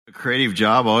Creative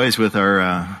job always with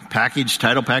our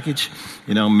title package,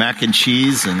 mac and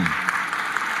cheese and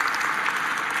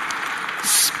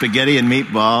spaghetti and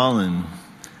meatball and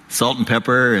salt and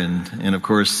pepper and of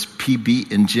course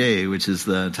PB&J, which is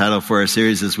the title for our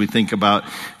series as we think about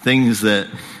things that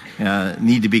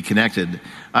need to be connected.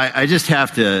 I just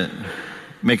have to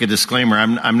make a disclaimer.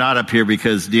 I'm not up here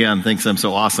because Dion thinks I'm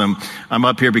so awesome. I'm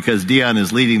up here because Dion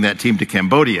is leading that team to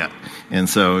Cambodia. And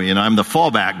so, I'm the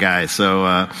fallback guy. So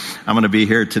I'm going to be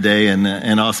here today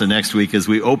and also next week as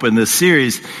we open this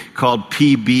series called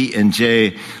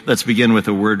PB&J. Let's begin with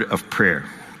a word of prayer.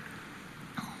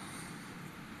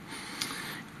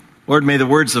 Lord, may the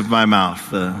words of my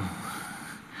mouth,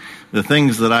 the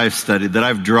things that I've studied, that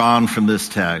I've drawn from this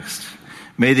text,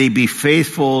 may they be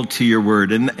faithful to your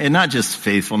word, and not just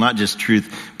faithful, not just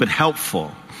truth, but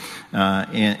helpful,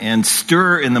 and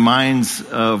stir in the minds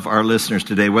of our listeners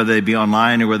today, whether they be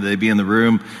online or whether they be in the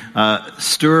room,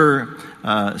 stir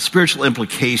spiritual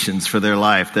implications for their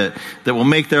life that will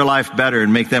make their life better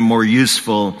and make them more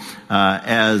useful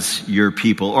as your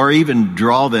people, or even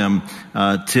draw them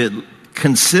to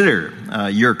consider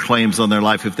your claims on their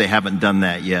life if they haven't done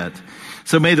that yet.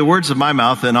 So may the words of my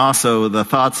mouth and also the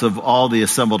thoughts of all the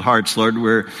assembled hearts, Lord,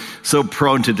 we're so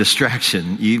prone to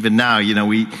distraction. Even now,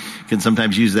 we can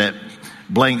sometimes use that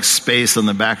blank space on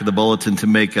the back of the bulletin to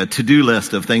make a to-do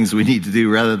list of things we need to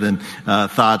do rather than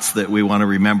thoughts that we want to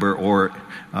remember or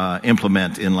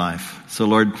implement in life. So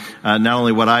Lord, not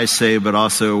only what I say, but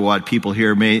also what people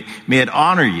hear, may it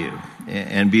honor you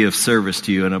and be of service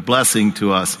to you and a blessing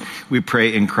to us. We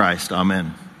pray in Christ.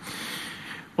 Amen.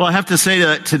 Well, I have to say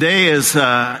that today is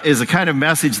a kind of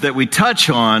message that we touch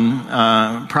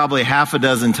on probably half a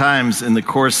dozen times in the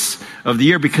course of the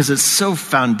year because it's so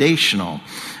foundational.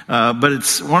 But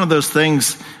it's one of those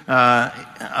things,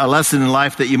 a lesson in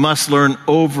life that you must learn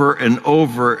over and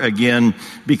over again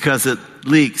because it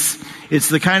leaks. It's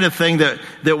the kind of thing that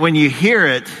when you hear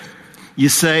it, you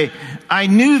say, I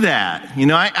knew that.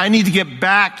 I need to get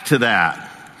back to that.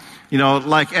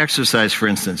 Like exercise, for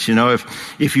instance.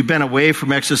 If you've been away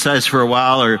from exercise for a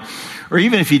while, or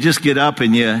even if you just get up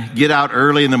and you get out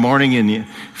early in the morning and you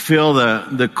feel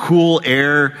the cool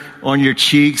air on your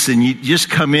cheeks and you just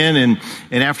come in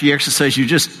and after you exercise, you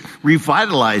just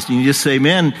revitalized and you just say,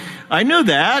 man, I know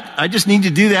that. I just need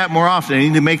to do that more often. I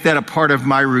need to make that a part of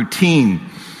my routine.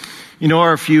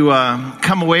 Or if you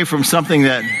come away from something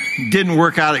that didn't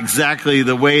work out exactly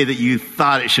the way that you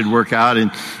thought it should work out,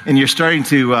 and you're starting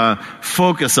to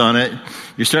focus on it,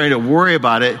 you're starting to worry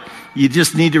about it, you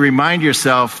just need to remind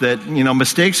yourself that,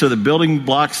 mistakes are the building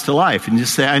blocks to life. And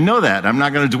just say, I know that. I'm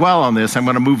not going to dwell on this. I'm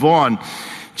going to move on.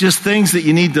 Just things that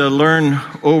you need to learn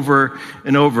over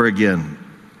and over again.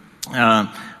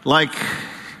 Like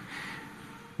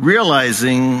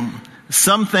realizing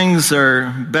some things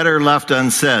are better left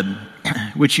unsaid,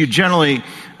 which you generally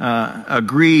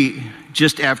agree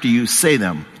just after you say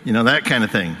them, that kind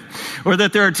of thing. Or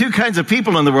that there are two kinds of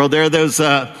people in the world. There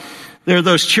are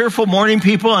those cheerful morning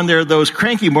people, and there are those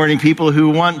cranky morning people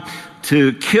who want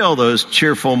to kill those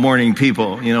cheerful morning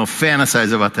people,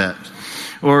 fantasize about that.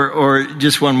 Or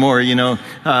just one more,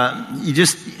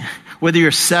 whether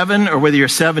you're 7 or whether you're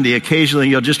 70, occasionally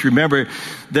you'll just remember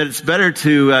that it's better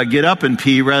to get up and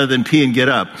pee rather than pee and get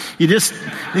up.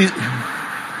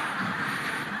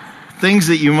 Things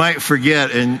that you might forget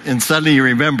and suddenly you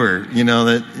remember,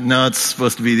 that, no, it's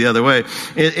supposed to be the other way.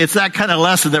 It's that kind of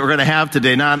lesson that we're going to have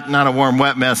today, not a warm,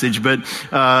 wet message, but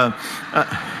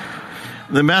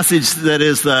the message that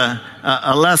is a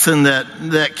lesson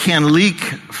that can leak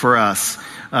for us.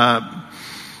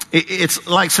 It's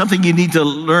like something you need to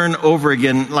learn over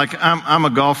again. Like I'm a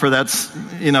golfer. That's,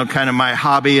 kind of my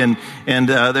hobby. And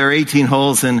there are 18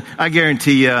 holes. And I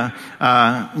guarantee you,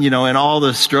 in all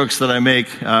the strokes that I make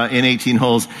in 18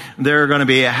 holes, there are going to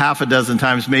be a half a dozen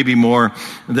times, maybe more,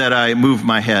 that I move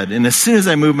my head. And as soon as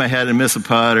I move my head and miss a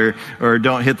putt or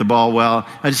don't hit the ball well,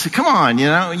 I just say, come on,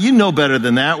 you know better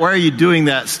than that. Why are you doing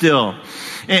that still?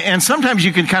 And sometimes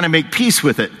you can kind of make peace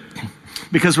with it.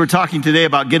 Because we're talking today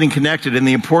about getting connected and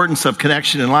the importance of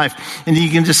connection in life. And you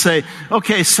can just say,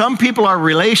 okay, some people are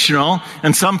relational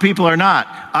and some people are not.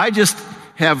 I just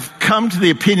have come to the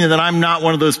opinion that I'm not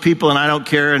one of those people and I don't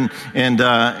care and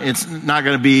it's not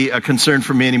going to be a concern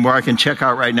for me anymore. I can check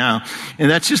out right now. And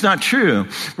that's just not true.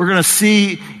 We're going to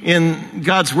see in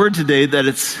God's word today that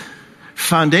it's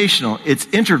foundational. It's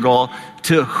integral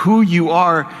to who you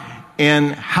are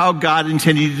and how God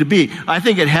intended you to be. I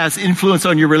think it has influence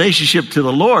on your relationship to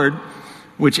the Lord,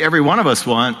 which every one of us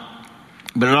want,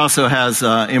 but it also has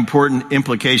important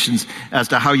implications as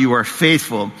to how you are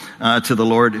faithful to the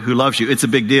Lord who loves you. It's a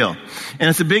big deal. And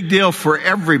it's a big deal for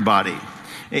everybody.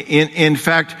 In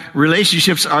fact,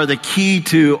 relationships are the key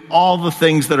to all the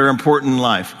things that are important in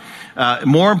life.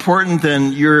 More important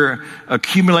than your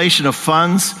accumulation of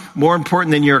funds, more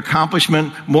important than your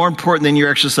accomplishment, more important than your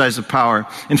exercise of power.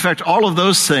 In fact, all of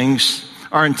those things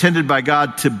are intended by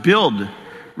God to build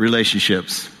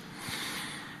relationships.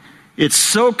 It's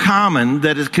so common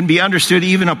that it can be understood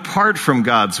even apart from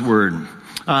God's word.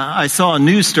 I saw a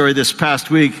news story this past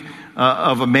week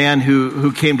of a man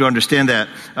who came to understand that.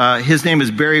 His name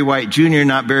is Barry White Jr.,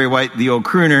 not Barry White, the old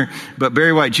crooner, but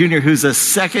Barry White Jr., who's a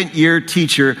second-year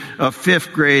teacher of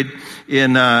 5th grade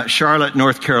in Charlotte,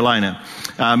 North Carolina.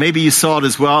 Maybe you saw it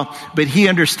as well, but he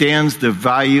understands the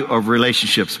value of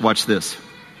relationships. Watch this.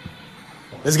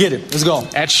 Let's get it. Let's go.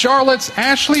 At Charlotte's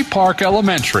Ashley Park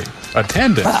Elementary,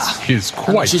 attendance is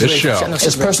quite the show.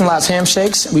 It's personalized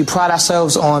handshakes. We pride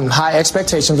ourselves on high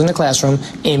expectations in the classroom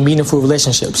and meaningful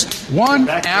relationships. One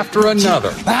after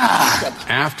another.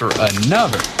 After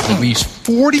another. At least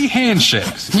 40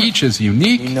 handshakes, each as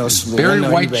unique as Barry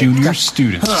White Jr.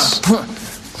 students.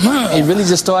 It really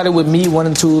just started with me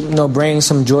wanting to, bring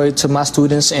some joy to my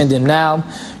students, and then now,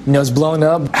 it's blown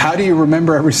up. How do you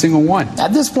remember every single one?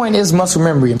 At this point, it's muscle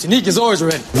memory. Tanique is always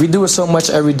ready. We do it so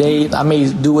much every day. I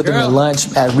may do it at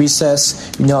lunch, at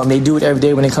recess. And they do it every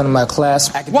day when they come to my class.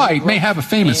 White may have a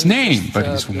famous name, but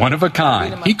he's one of a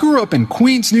kind. He grew up in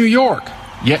Queens, New York.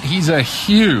 Yet he's a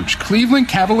huge Cleveland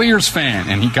Cavaliers fan,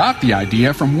 and he got the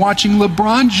idea from watching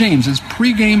LeBron James's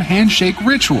pregame handshake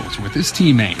rituals with his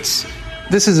teammates.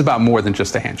 This is about more than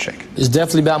just a handshake. It's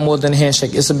definitely about more than a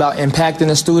handshake. It's about impacting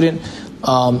the student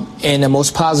in the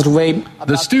most positive way.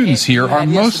 The students here are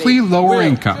mostly lower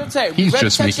income. He's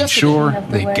just making sure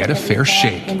they get a fair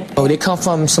shake. They come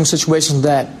from some situations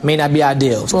that may not be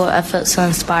ideal. Well, I felt so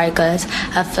inspired because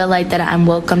I feel like that I'm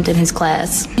welcomed in his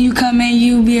class. You come in,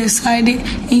 you be excited,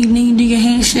 and you do your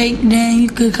handshake, then you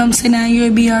could come sit down,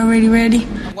 you'll be already ready.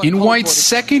 In White's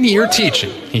second year teaching,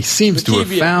 he seems to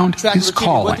have found his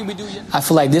calling. I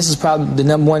feel like this is probably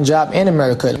the #1 job in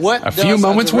America. A few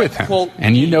moments with him,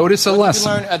 and you notice a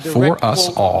lesson for us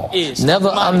all. Never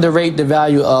underrate the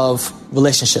value of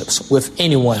relationships with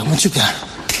anyone. What you got?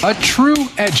 A true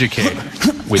educator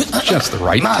with just the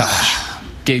right touch.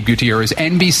 Gabe Gutierrez,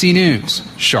 NBC News,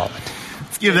 Charlotte.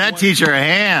 Let's give that teacher a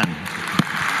hand.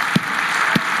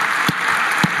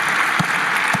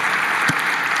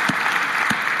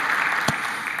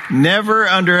 Never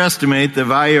underestimate the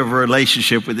value of a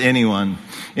relationship with anyone.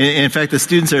 In fact, the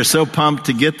students are so pumped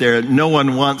to get there, no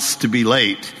one wants to be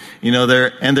late.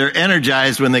 They're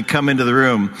energized when they come into the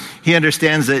room. He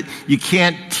understands that you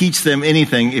can't teach them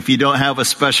anything if you don't have a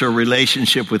special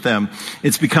relationship with them.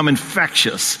 It's become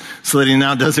infectious, so that he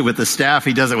now does it with the staff.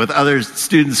 He does it with other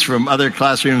students from other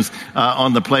classrooms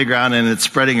on the playground, and it's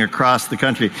spreading across the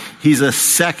country. He's a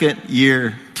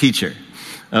second-year teacher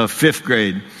of 5th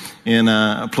grade in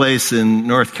a place in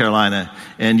North Carolina,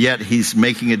 and yet he's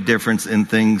making a difference in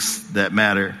things that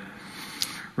matter.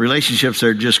 Relationships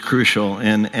are just crucial,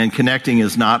 and connecting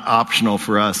is not optional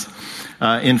for us.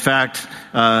 In fact,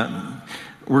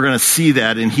 we're going to see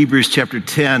that in Hebrews chapter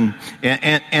 10,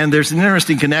 and there's an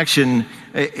interesting connection.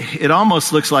 It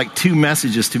almost looks like two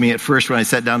messages to me at first when I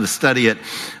sat down to study it,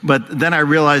 but then I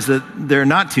realized that there are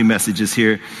not two messages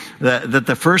here, that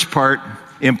the first part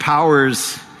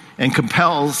empowers and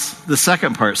compels the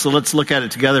second part. So let's look at it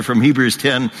together from Hebrews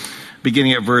 10,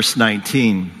 beginning at verse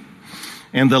 19.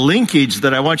 And the linkage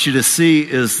that I want you to see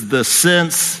is the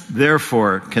since,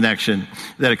 therefore connection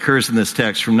that occurs in this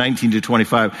text from 19 to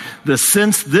 25. The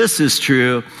since this is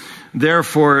true,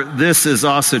 therefore this is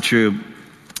also true.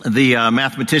 The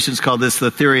mathematicians call this the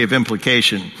theory of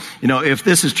implication. If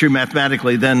this is true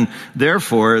mathematically, then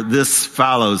therefore this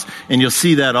follows. And you'll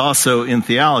see that also in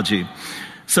theology.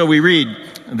 So we read,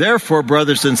 therefore,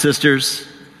 brothers and sisters,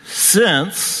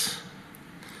 since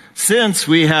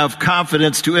we have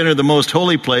confidence to enter the most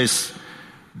holy place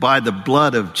by the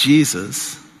blood of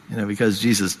Jesus, because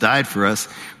Jesus died for us,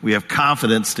 we have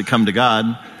confidence to come to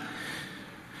God,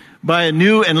 by a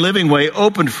new and living way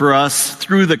opened for us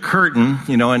through the curtain,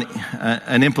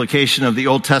 an implication of the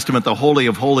Old Testament, the Holy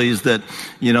of Holies, that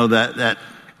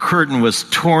curtain was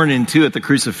torn in two at the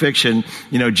crucifixion.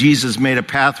 Jesus made a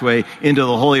pathway into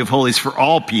the Holy of Holies for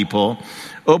all people,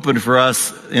 opened for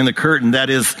us in the curtain,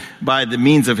 that is, by the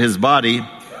means of his body.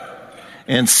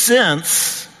 And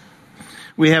since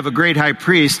we have a great high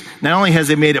priest, not only has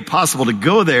he made it possible to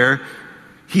go there,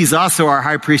 he's also our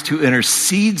high priest who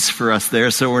intercedes for us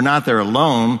there, so we're not there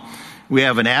alone. We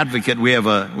have an advocate, we have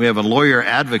a lawyer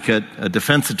advocate, a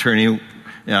defense attorney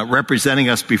representing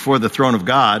us before the throne of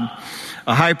God,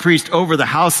 a high priest over the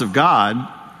house of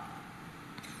God.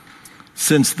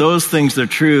 Since those things are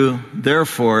true,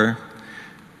 therefore,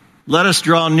 let us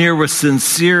draw near with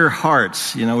sincere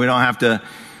hearts. We don't have to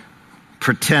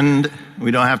pretend.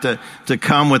 We don't have to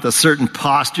come with a certain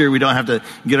posture. We don't have to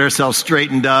get ourselves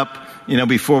straightened up,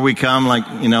 before we come, like,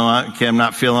 okay, I'm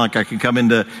not feeling like I can come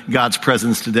into God's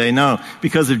presence today. No,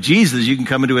 because of Jesus, you can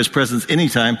come into his presence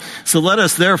anytime. So let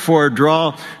us therefore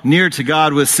draw near to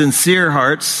God with sincere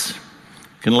hearts.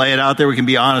 We can lay it out there. We can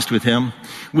be honest with him,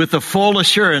 with the full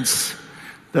assurance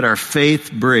that our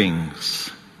faith brings.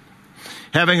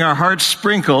 Having our hearts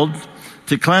sprinkled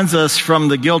to cleanse us from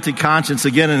the guilty conscience.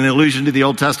 Again, an allusion to the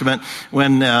Old Testament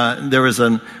when there was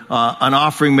an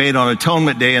offering made on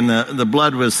Atonement Day, and the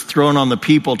blood was thrown on the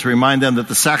people to remind them that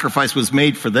the sacrifice was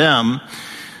made for them.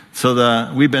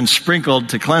 So we've been sprinkled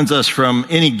to cleanse us from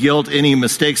any guilt, any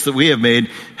mistakes that we have made,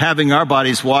 having our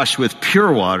bodies washed with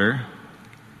pure water.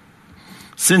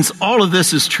 Since all of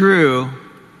this is true,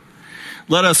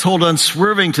 let us hold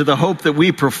unswerving to the hope that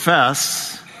we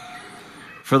profess.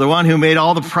 For the one who made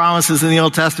all the promises in the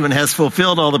Old Testament has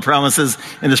fulfilled all the promises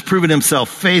and has proven himself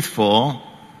faithful.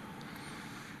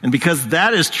 And because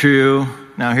that is true,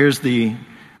 now here's the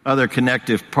other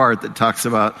connective part that talks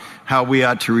about how we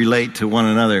ought to relate to one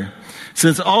another.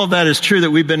 Since all of that is true,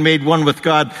 that we've been made one with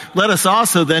God, let us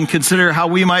also then consider how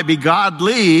we might be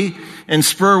godly and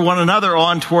spur one another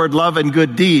on toward love and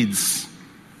good deeds.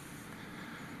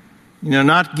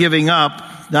 Not giving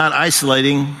up, not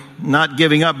isolating, not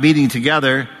giving up meeting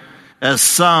together, as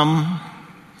some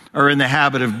are in the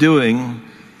habit of doing,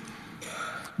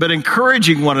 but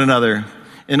encouraging one another,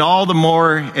 and all the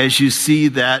more as you see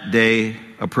that day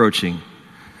approaching.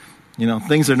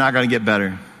 Things are not going to get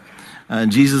better.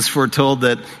 Jesus foretold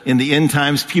that in the end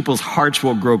times, people's hearts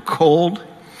will grow cold.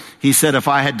 He said, if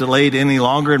I had delayed any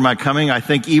longer in my coming, I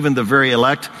think even the very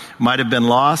elect might have been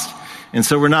lost. And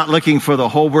so we're not looking for the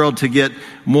whole world to get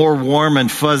more warm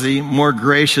and fuzzy, more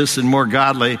gracious and more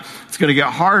godly. It's going to get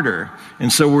harder.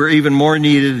 And so we're even more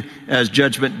needed as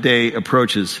Judgment Day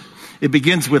approaches. It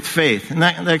begins with faith. And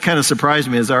that kind of surprised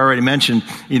me, as I already mentioned.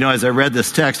 As I read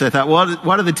this text, I thought, well,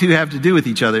 what do the two have to do with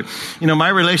each other? My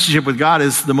relationship with God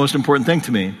is the most important thing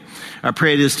to me. I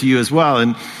pray it is to you as well.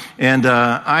 And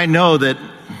I know that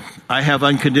I have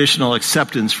unconditional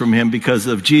acceptance from him because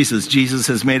of Jesus. Jesus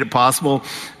has made it possible,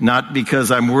 not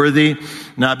because I'm worthy,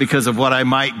 not because of what I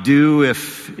might do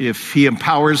if he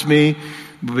empowers me,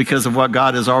 but because of what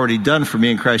God has already done for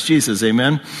me in Christ Jesus.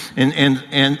 Amen.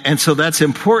 And so that's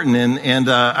important. And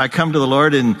I come to the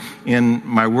Lord in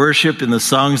my worship, in the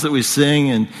songs that we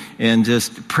sing, and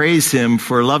just praise him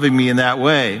for loving me in that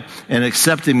way and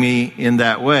accepting me in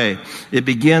that way. It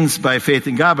begins by faith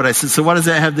in God. But I said, so what does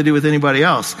that have to do with anybody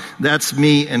else? That's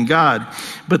me and God.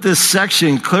 But this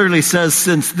section clearly says,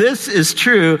 since this is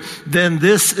true, then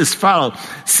this is followed.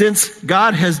 Since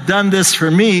God has done this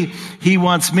for me, he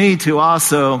wants me to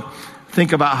also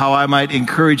think about how I might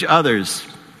encourage others,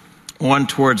 one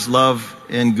towards love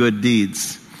and good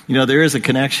deeds. There is a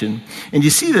connection. And you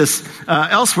see this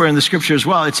elsewhere in the scripture as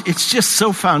well. It's just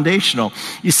so foundational.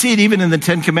 You see it even in the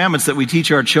Ten Commandments that we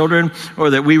teach our children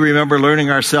or that we remember learning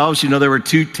ourselves. There were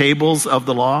 2 tables of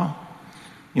the law.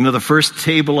 The first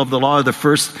table of the law, or the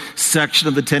first section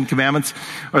of the Ten Commandments,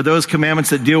 are those commandments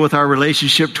that deal with our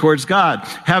relationship towards God.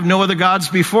 Have no other gods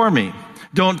before me.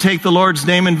 Don't take the Lord's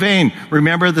name in vain.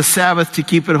 Remember the Sabbath to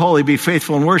keep it holy. Be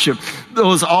faithful in worship.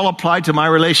 Those all apply to my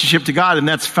relationship to God, and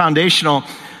that's foundational.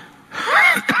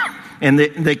 And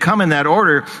they come in that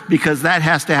order because that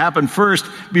has to happen first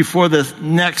before the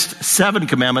next 7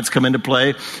 commandments come into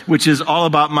play, which is all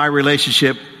about my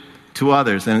relationship to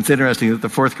others. And it's interesting that the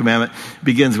 4th commandment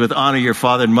begins with honor your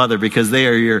father and mother, because they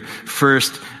are your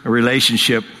first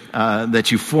relationship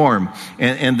that you form.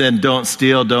 And then don't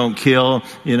steal, don't kill,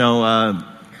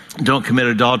 don't commit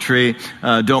adultery,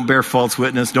 don't bear false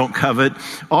witness, don't covet.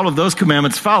 All of those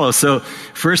commandments follow. So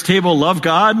first table, love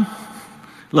God,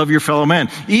 love your fellow man.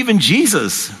 Even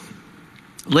Jesus,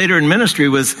 later in ministry,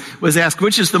 was asked,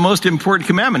 which is the most important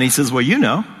commandment? He says, well,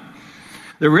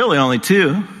 there are really only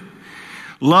 2.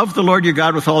 Love the Lord your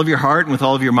God with all of your heart and with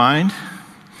all of your mind,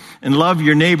 and love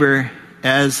your neighbor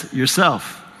as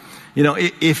yourself.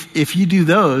 If you do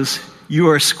those, you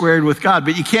are squared with God.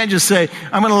 But you can't just say,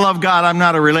 I'm going to love God. I'm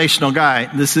not a relational guy.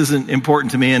 This isn't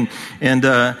important to me.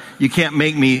 And you can't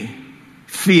make me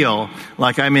feel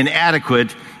like I'm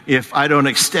inadequate if I don't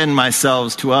extend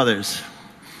myself to others.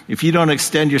 If you don't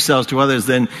extend yourselves to others,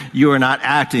 then you are not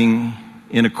acting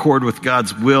in accord with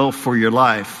God's will for your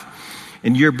life.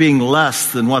 And you're being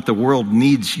less than what the world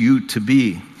needs you to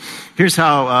be. Here's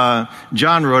how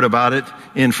John wrote about it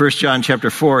in 1 John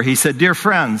chapter 4. He said, dear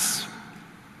friends,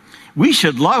 we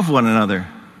should love one another.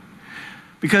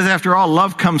 Because after all,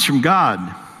 love comes from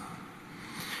God.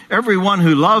 Everyone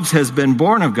who loves has been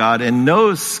born of God and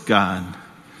knows God.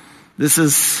 This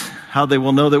is how they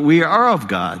will know that we are of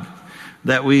God,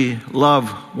 that we love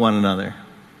one another.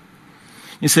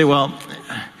 You say, well,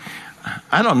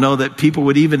 I don't know that people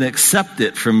would even accept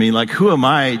it from me. Like, who am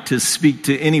I to speak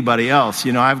to anybody else?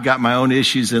 I've got my own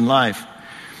issues in life.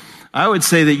 I would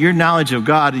say that your knowledge of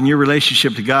God and your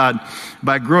relationship to God,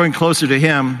 by growing closer to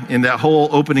Him in that whole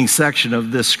opening section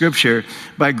of this scripture,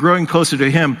 by growing closer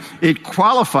to Him, it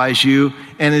qualifies you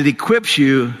and it equips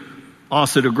you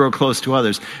also to grow close to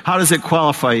others. How does it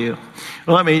qualify you?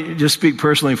 Well, let me just speak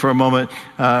personally for a moment,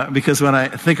 because when I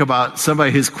think about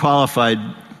somebody who's qualified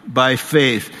by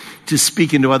faith to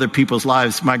speak into other people's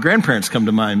lives, my grandparents come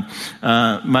to mind.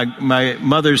 My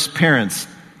mother's parents,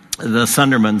 the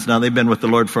Sundermans. Now, they've been with the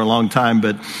Lord for a long time,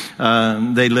 but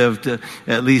they lived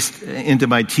at least into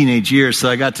my teenage years, so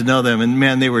I got to know them. And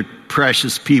man, they were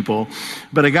precious people.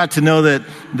 But I got to know that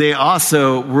they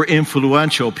also were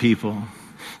influential people,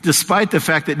 despite the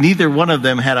fact that neither one of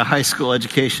them had a high school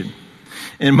education.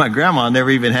 And my grandma never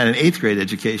even had an 8th grade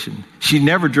education. She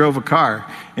never drove a car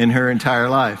in her entire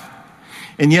life.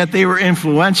 And yet they were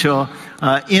influential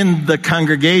in the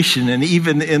congregation and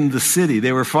even in the city.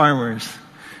 They were farmers.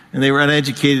 And they were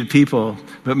uneducated people.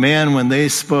 But man, when they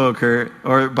spoke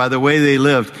or by the way they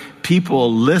lived,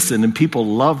 people listened and people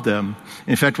loved them.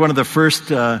 In fact, one of the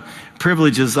first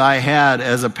privileges I had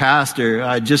as a pastor,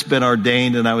 I'd just been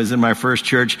ordained and I was in my first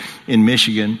church in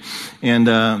Michigan. And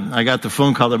I got the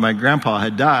phone call that my grandpa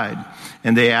had died.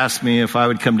 And they asked me if I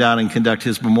would come down and conduct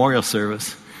his memorial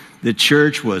service. The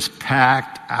church was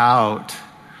packed out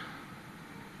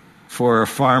for a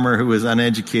farmer who was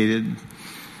uneducated,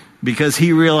 because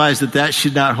he realized that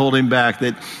should not hold him back,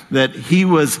 that he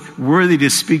was worthy to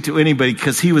speak to anybody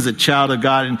because he was a child of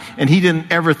God, and he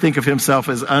didn't ever think of himself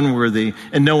as unworthy,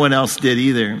 and no one else did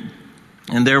either.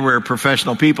 And there were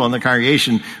professional people in the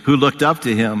congregation who looked up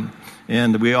to him,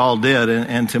 and we all did,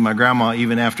 and to my grandma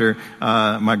even after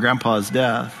my grandpa's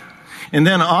death. And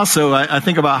then also I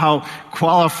think about how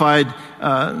qualified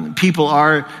people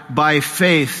are by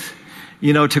faith,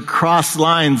 to cross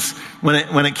lines.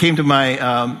 When it came to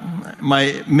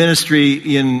my ministry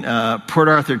in Port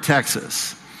Arthur,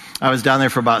 Texas, I was down there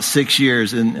for about 6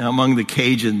 years among the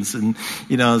Cajuns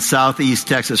and, southeast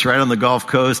Texas, right on the Gulf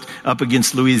Coast, up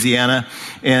against Louisiana.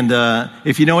 And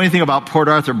if you know anything about Port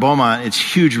Arthur, Beaumont, it's a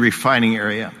huge refining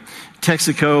area.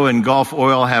 Texaco and Gulf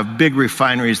Oil have big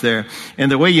refineries there.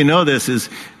 And the way you know this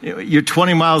is you're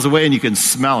 20 miles away and you can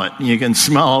smell it. You can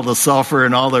smell all the sulfur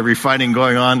and all the refining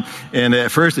going on. And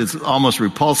at first it's almost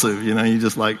repulsive. You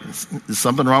just like, is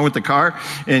something wrong with the car?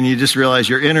 And you just realize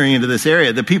you're entering into this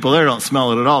area. The people there don't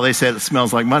smell it at all. They say it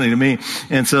smells like money to me.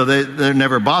 And so they're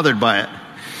never bothered by it.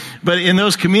 But in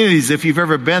those communities, if you've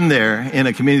ever been there in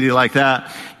a community like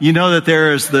that, you know that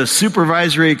there's the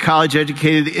supervisory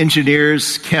college-educated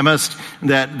engineers, chemists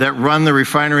that run the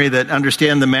refinery, that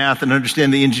understand the math and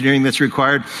understand the engineering that's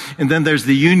required. And then there's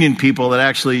the union people that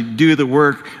actually do the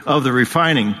work of the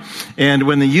refining. And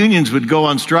when the unions would go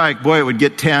on strike, boy, it would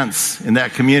get tense in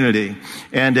that community.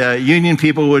 And union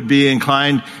people would be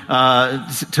inclined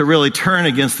to really turn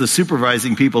against the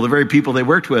supervising people, the very people they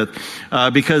worked with,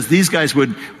 because these guys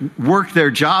would work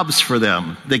their jobs for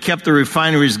them. They kept the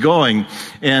refineries going.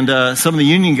 And some of the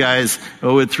union guys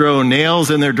would throw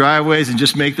nails in their driveways and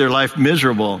just make their life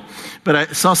miserable. But I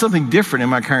saw something different in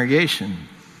my congregation.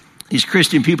 These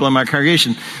Christian people in my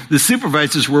congregation, the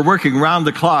supervisors were working round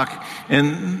the clock,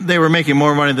 and they were making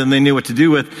more money than they knew what to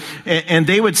do with. And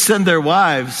they would send their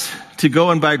wives to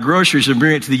go and buy groceries and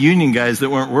bring it to the union guys that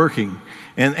weren't working.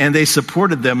 And they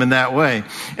supported them in that way.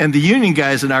 And the union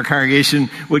guys in our congregation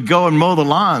would go and mow the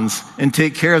lawns and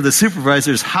take care of the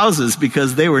supervisors' houses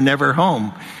because they were never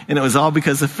home. And it was all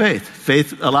because of faith.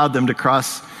 Faith allowed them to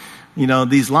cross,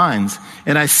 these lines.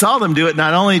 And I saw them do it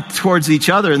not only towards each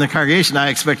other in the congregation. I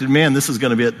expected, man, this is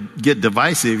going to get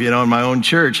divisive, in my own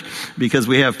church, because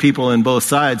we have people in both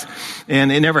sides.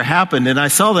 And it never happened. And I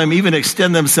saw them even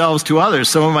extend themselves to others.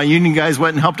 Some of my union guys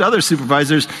went and helped other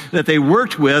supervisors that they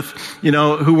worked with,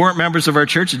 who weren't members of our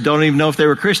church and don't even know if they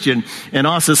were Christian. And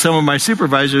also some of my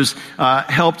supervisors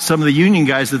helped some of the union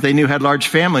guys that they knew had large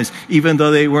families, even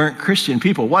though they weren't Christian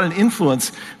people. What an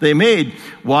influence they made.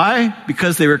 Why?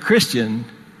 Because they were Christian.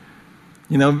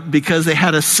 Because they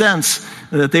had a sense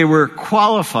that they were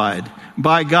qualified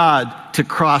by God to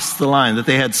cross the line, that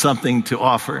they had something to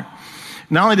offer.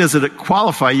 Not only does it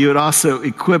qualify you, it also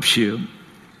equips you.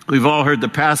 We've all heard the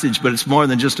passage, but it's more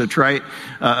than just a trite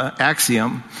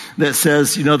axiom that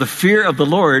says, the fear of the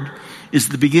Lord is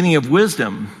the beginning of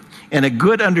wisdom, and a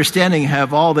good understanding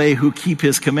have all they who keep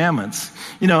his commandments.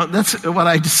 You know, that's what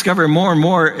I discover more and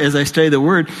more as I study the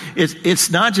Word. It's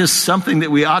not just something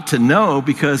that we ought to know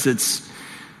because it's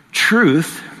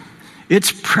truth.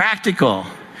 It's practical.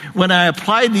 When I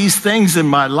apply these things in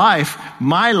my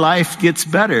life gets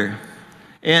better.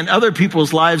 And other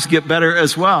people's lives get better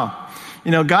as well.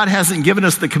 You know, God hasn't given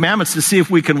us the commandments to see if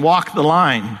we can walk the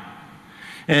line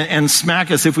and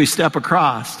smack us if we step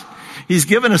across. He's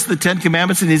given us the 10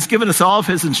 commandments, and he's given us all of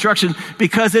his instruction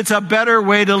because it's a better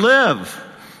way to live.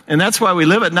 And that's why we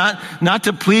live it, not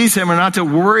to please him or not to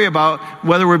worry about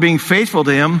whether we're being faithful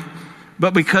to him,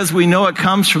 but because we know it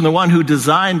comes from the one who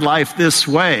designed life this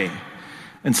way.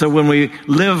 And so when we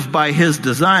live by his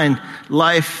design,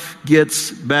 life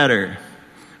gets better.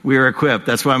 We are equipped.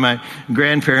 That's why my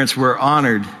grandparents were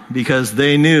honored, because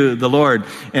they knew the Lord.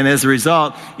 And as a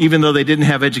result, even though they didn't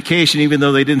have education, even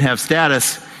though they didn't have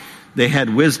status, they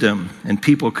had wisdom, and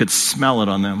people could smell it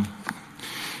on them.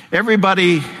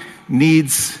 Everybody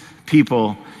needs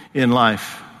people in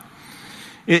life.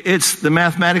 It's the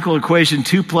mathematical equation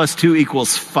 2 + 2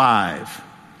 = 5.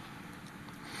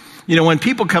 You know, when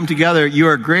people come together, you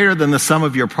are greater than the sum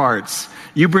of your parts.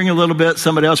 You bring a little bit,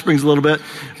 somebody else brings a little bit,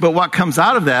 but what comes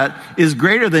out of that is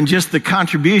greater than just the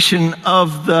contribution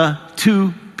of the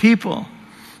two people.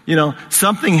 You know,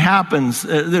 something happens,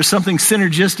 there's something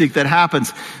synergistic that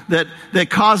happens that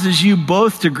causes you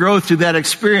both to grow through that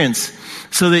experience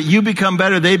so that you become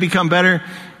better, they become better,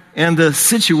 and the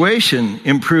situation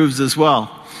improves as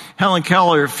well. Helen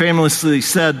Keller famously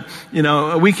said, you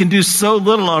know, we can do so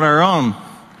little on our own,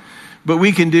 but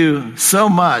we can do so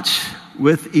much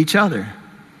with each other.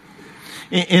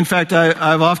 In fact,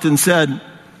 I've often said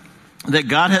that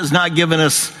God has not given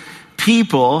us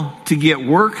people to get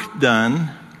work done.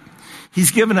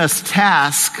 He's given us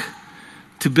tasks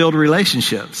to build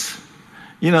relationships.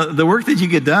 You know, the work that you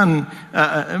get done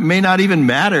may not even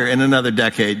matter in another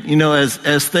decade. You know,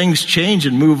 as things change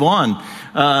and move on,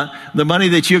 the money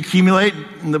that you accumulate,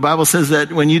 the Bible says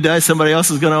that when you die, somebody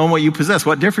else is going to own what you possess.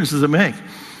 What difference does it make?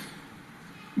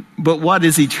 But what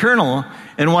is eternal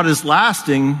and what is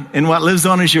lasting and what lives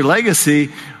on as your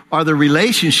legacy are the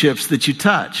relationships that you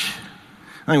touch.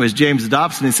 I think it was James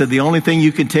Dobson who said the only thing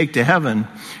you can take to heaven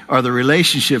are the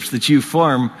relationships that you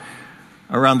form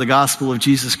around the gospel of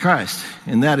Jesus Christ.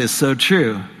 And that is so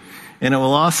true. And it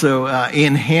will also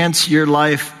enhance your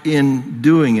life in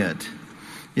doing it.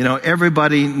 You know,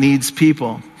 everybody needs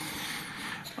people.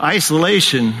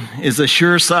 Isolation is a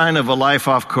sure sign of a life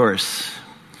off course.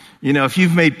 You know, if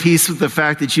you've made peace with the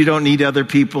fact that you don't need other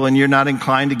people and you're not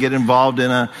inclined to get involved in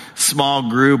a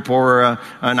small group or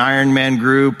an Ironman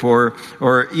group or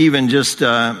even just,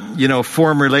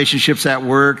 form relationships at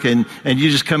work and you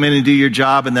just come in and do your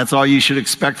job and that's all you should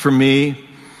expect from me,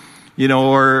 you know,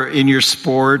 or in your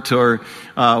sport or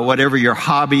whatever your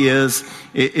hobby is.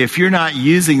 If you're not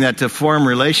using that to form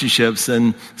relationships,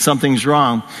 then something's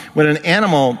wrong. When an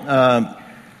animal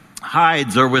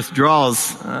hides or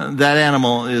withdraws, that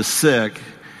animal is sick.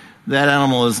 That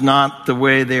animal is not the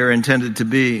way they are intended to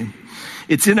be.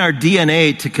 It's in our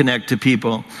DNA to connect to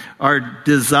people, our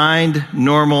designed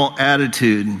normal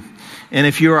attitude. And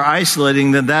if you are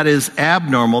isolating, then that is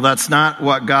abnormal. That's not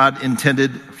what God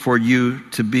intended for you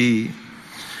to be.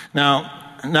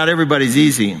 Now, not everybody's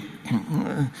easy.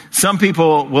 Some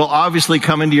people will obviously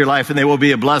come into your life and they will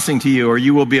be a blessing to you, or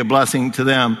you will be a blessing to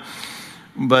them.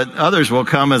 But others will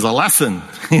come as a lesson,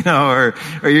 you know, or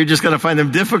you're just going to find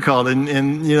them difficult, and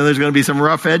you know, there's going to be some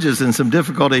rough edges and some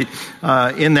difficulty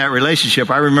in that relationship.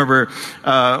 I remember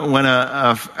when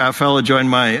a fellow joined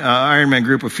my Ironman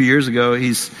group a few years ago.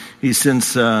 He's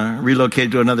since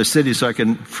relocated to another city, so I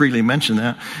can freely mention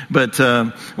that. But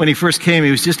when he first came,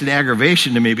 he was just an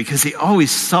aggravation to me because he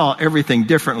always saw everything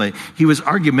differently. He was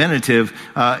argumentative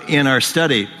in our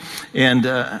study. And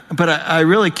but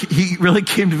he really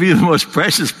came to be the most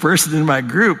precious person in my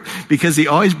group because he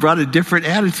always brought a different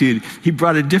attitude. He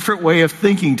brought a different way of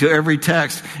thinking to every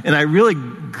text, and I really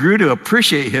grew to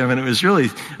appreciate him. And it was really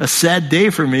a sad day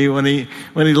for me when he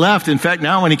left. In fact,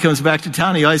 now when he comes back to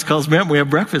town, he always calls me up and we have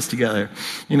breakfast together.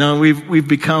 You know, we've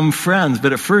become friends.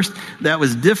 But at first, that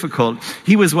was difficult.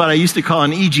 He was what I used to call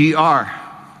an EGR,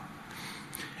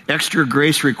 extra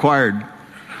grace required.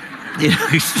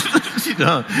 I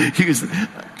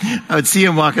would see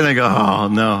him walking and I go, oh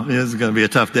no, this is going to be a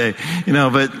tough day, you know.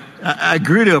 But I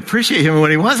grew to appreciate him. And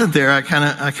when he wasn't there, I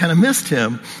kind of missed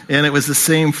him, and it was the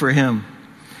same for him.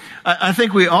 I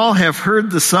think we all have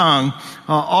heard the song,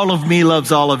 "All of Me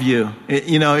Loves All of You."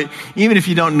 You know, even if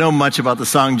you don't know much about the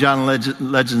song, John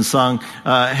Legend's song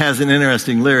has an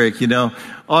interesting lyric. You know,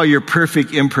 all your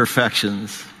perfect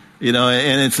imperfections. You know,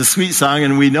 and it's a sweet song,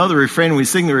 and we know the refrain, we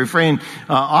sing the refrain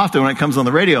often when it comes on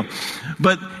the radio.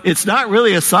 But it's not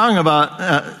really a song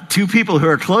about two people who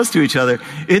are close to each other.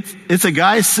 It's a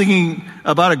guy singing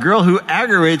about a girl who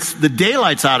aggravates the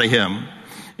daylights out of him.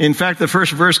 In fact, the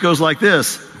first verse goes like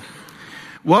this.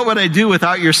 What would I do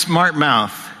without your smart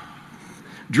mouth?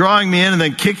 Drawing me in and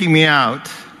then kicking me out.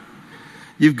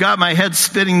 You've got my head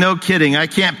spinning, no kidding. I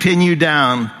can't pin you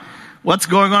down. What's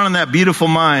going on in that beautiful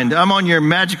mind? I'm on your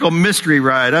magical mystery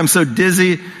ride. I'm so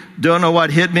dizzy, don't know what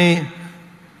hit me,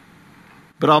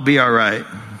 but I'll be all right,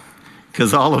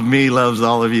 because all of me loves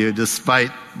all of you, despite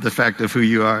the fact of who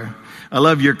you are. I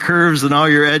love your curves and all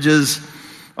your edges,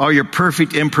 all your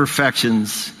perfect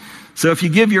imperfections. So if you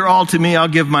give your all to me, I'll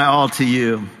give my all to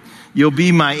you. You'll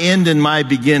be my end and my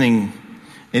beginning.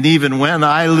 And even when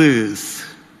I lose,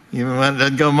 even when it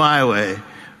doesn't go my way,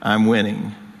 I'm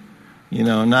winning. You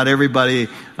know, not everybody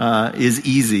is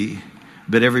easy,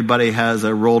 but everybody has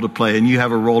a role to play, and you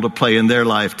have a role to play in their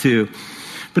life too.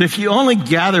 But if you only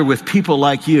gather with people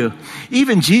like you,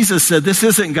 even Jesus said this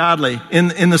isn't godly.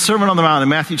 In the Sermon on the Mount in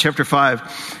Matthew chapter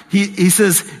 5, he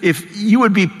says, if you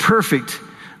would be perfect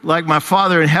like my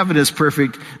Father in heaven is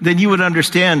perfect, then you would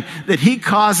understand that he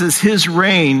causes his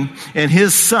rain and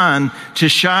his sun to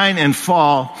shine and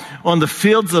fall on the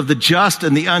fields of the just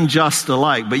and the unjust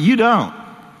alike. But you don't.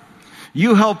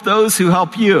 You help those who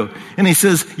help you. And he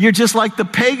says, you're just like the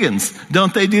pagans.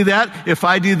 Don't they do that? If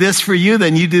I do this for you,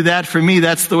 then you do that for me.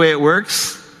 That's the way it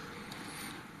works.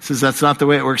 He says, that's not the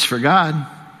way it works for God.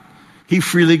 He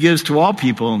freely gives to all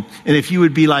people. And if you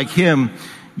would be like him,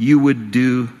 you would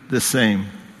do the same.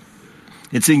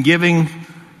 It's in giving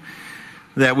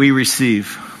that we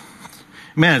receive.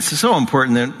 Man, it's so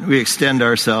important that we extend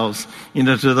ourselves,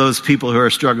 to those people who are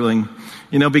struggling.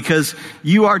 Because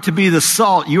you are to be the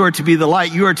salt, you are to be the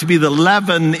light, you are to be the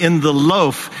leaven in the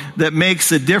loaf that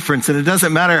makes a difference. And it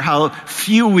doesn't matter how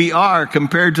few we are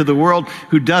compared to the world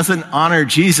who doesn't honor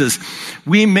Jesus.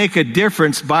 We make a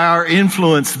difference by our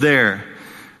influence there.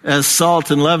 As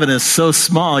salt and leaven is so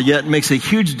small, yet makes a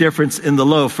huge difference in the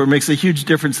loaf, or makes a huge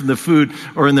difference in the food,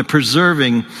 or in the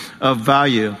preserving of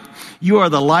value. You are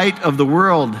the light of the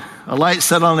world. A light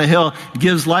set on a hill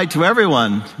gives light to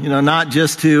everyone, not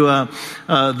just to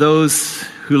those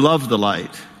who love the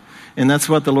light. And that's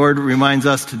what the Lord reminds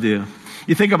us to do.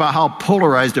 You think about how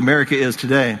polarized America is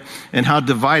today and how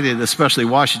divided, especially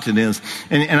Washington is.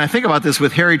 And I think about this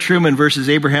with Harry Truman versus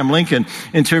Abraham Lincoln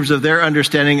in terms of their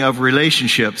understanding of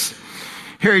relationships.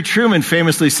 Harry Truman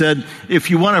famously said,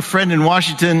 if you want a friend in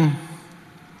Washington,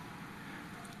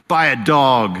 buy a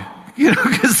dog.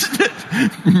 Because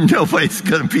nobody's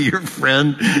going to be your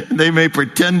friend. They may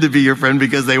pretend to be your friend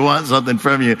because they want something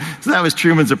from you. So that was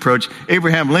Truman's approach.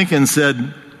 Abraham Lincoln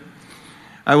said,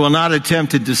 I will not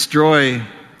attempt to destroy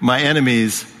my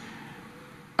enemies.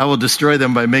 I will destroy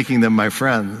them by making them my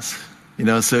friends.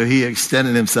 So he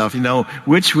extended himself.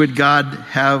 Which would God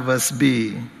have us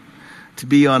be? To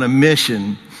be on a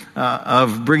mission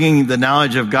of bringing the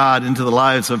knowledge of God into the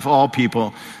lives of all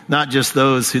people, not just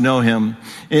those who know him.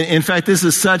 In fact, this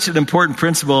is such an important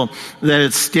principle that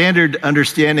it's standard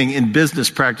understanding in business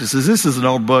practices. This is an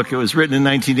old book. It was written in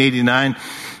 1989.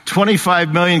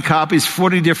 25 million copies,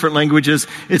 40 different languages.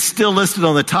 It's still listed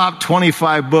on the top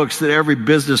 25 books that every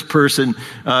business person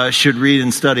should read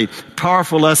and study.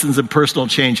 Powerful lessons in personal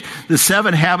change. The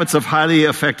 7 habits of highly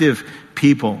effective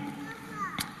people.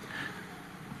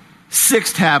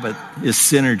 6th habit is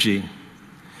synergy.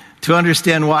 To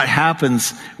understand what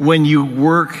happens when you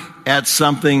work at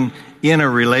something in a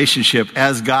relationship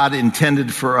as God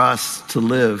intended for us to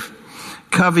live.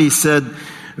 Covey said,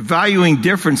 valuing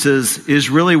differences is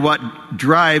really what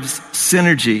drives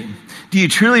synergy. Do you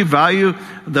truly value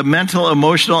the mental,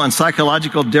 emotional, and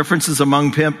psychological differences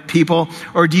among people?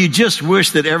 Or do you just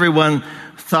wish that everyone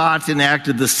thought and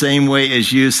acted the same way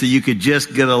as you so you could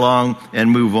just get along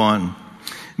and move on?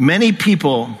 Many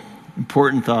people,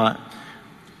 important thought,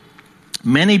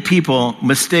 many people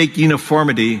mistake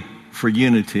uniformity for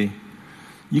unity.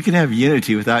 You can have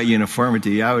unity without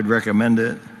uniformity. I would recommend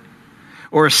it.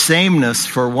 Or sameness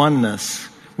for oneness.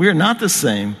 We are not the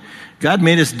same. God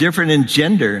made us different in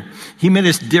gender. He made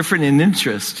us different in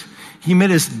interest. He made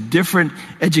us different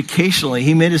educationally.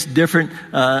 He made us different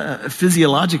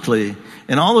physiologically.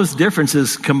 And all those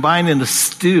differences combine in a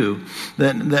stew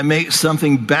that makes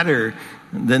something better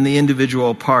than the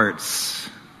individual parts.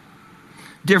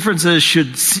 Differences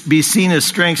should be seen as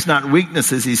strengths, not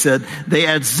weaknesses, he said. They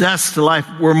add zest to life.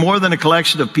 We're more than a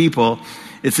collection of people.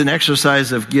 It's an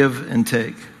exercise of give and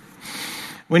take.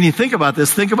 When you think about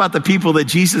this, think about the people that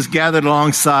Jesus gathered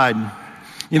alongside.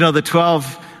 The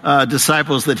 12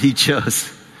 disciples that he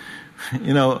chose.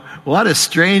 What a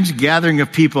strange gathering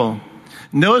of people.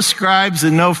 No scribes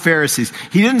and no Pharisees.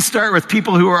 He didn't start with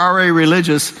people who were already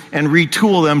religious and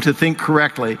retool them to think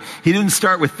correctly. He didn't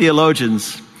start with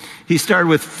theologians. He started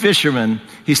with fishermen.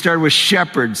 He started with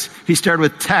shepherds. He started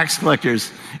with tax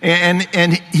collectors.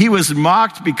 And he was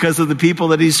mocked because of the people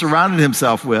that he surrounded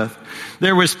himself with.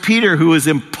 There was Peter, who was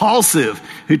impulsive,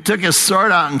 who took his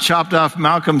sword out and chopped off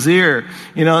Malcolm's ear.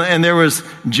 And there was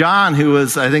John, who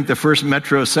was, I think, the first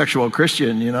metrosexual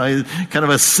Christian. He's kind of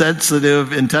a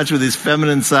sensitive, in touch with his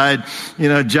feminine side.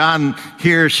 John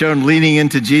here shown leaning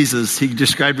into Jesus. He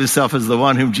described himself as the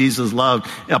one whom Jesus loved,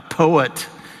 a poet.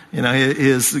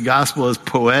 His gospel is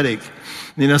poetic.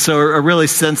 So a really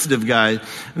sensitive guy.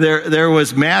 There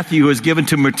was Matthew, who was given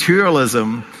to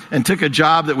materialism and took a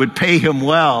job that would pay him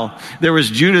well. There was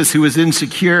Judas, who was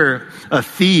insecure, a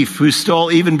thief who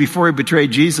stole even before he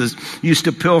betrayed Jesus, used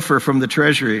to pilfer from the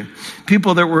treasury.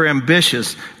 People that were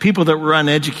ambitious, people that were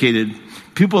uneducated,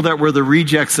 people that were the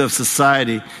rejects of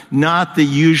society, not the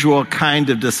usual kind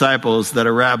of disciples that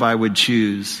a rabbi would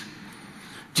choose.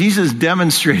 Jesus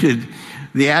demonstrated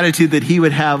the attitude that he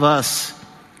would have us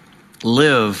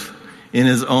live in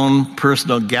his own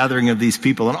personal gathering of these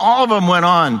people. And all of them went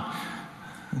on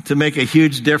to make a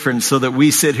huge difference so that we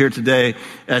sit here today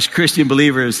as Christian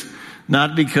believers,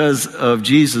 not because of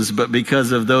Jesus, but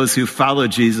because of those who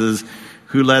followed Jesus,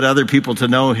 who led other people to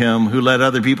know him,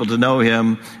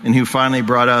 and who finally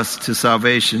brought us to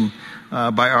salvation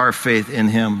by our faith in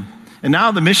him. And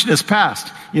now the mission is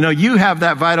past. You have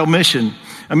that vital mission,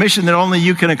 a mission that only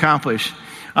you can accomplish.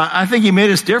 I think he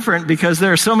made us different because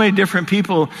there are so many different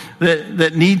people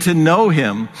that need to know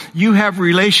him. You have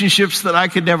relationships that I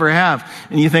could never have.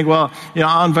 And you think,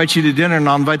 I'll invite you to dinner and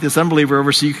I'll invite this unbeliever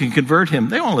over so you can convert him.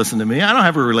 They won't listen to me. I don't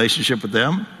have a relationship with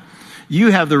them.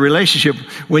 You have the relationship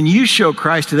when you show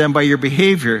Christ to them by your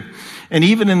behavior. And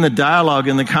even in the dialogue,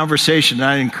 in the conversation,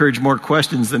 I encourage more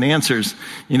questions than answers,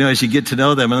 as you get to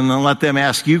know them. And then let them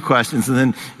ask you questions. And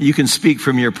then you can speak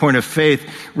from your point of faith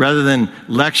rather than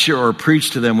lecture or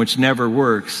preach to them, which never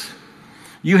works.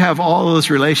 You have all those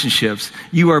relationships.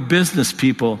 You are business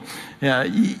people.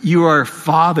 You are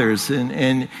fathers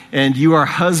and you are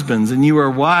husbands and you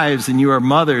are wives and you are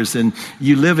mothers and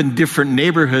you live in different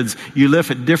neighborhoods. You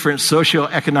live at different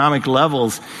socioeconomic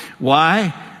levels.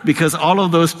 Why? Because all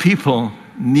of those people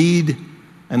need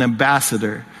an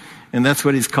ambassador. And that's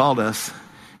what he's called us.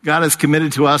 God has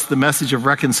committed to us the message of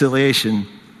reconciliation.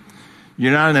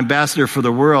 You're not an ambassador for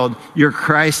the world. You're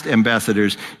Christ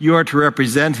ambassadors. You are to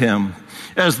represent him.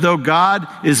 As though God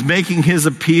is making his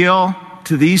appeal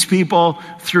to these people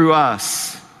through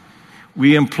us.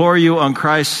 We implore you on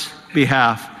Christ's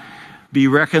behalf, be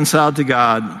reconciled to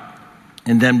God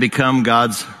and then become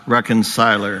God's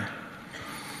reconciler.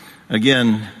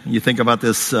 Again, you think about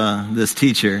this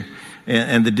teacher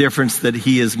and the difference that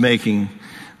he is making.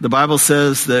 The Bible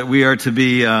says that we are to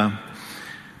be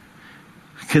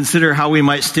consider how we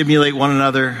might stimulate one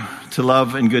another to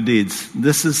love and good deeds.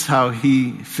 This is how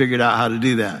he figured out how to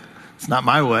do that. It's not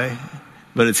my way,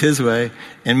 but it's his way.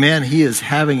 And man, he is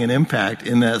having an impact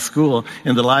in that school,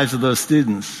 in the lives of those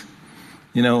students.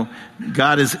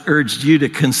 God has urged you to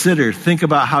think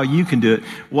about how you can do it.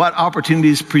 What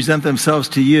opportunities present themselves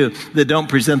to you that don't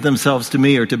present themselves to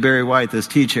me or to Barry White, this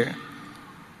teacher?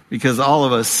 Because all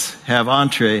of us have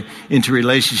entree into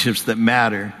relationships that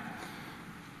matter.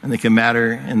 And they can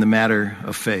matter in the matter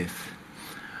of faith.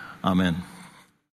 Amen.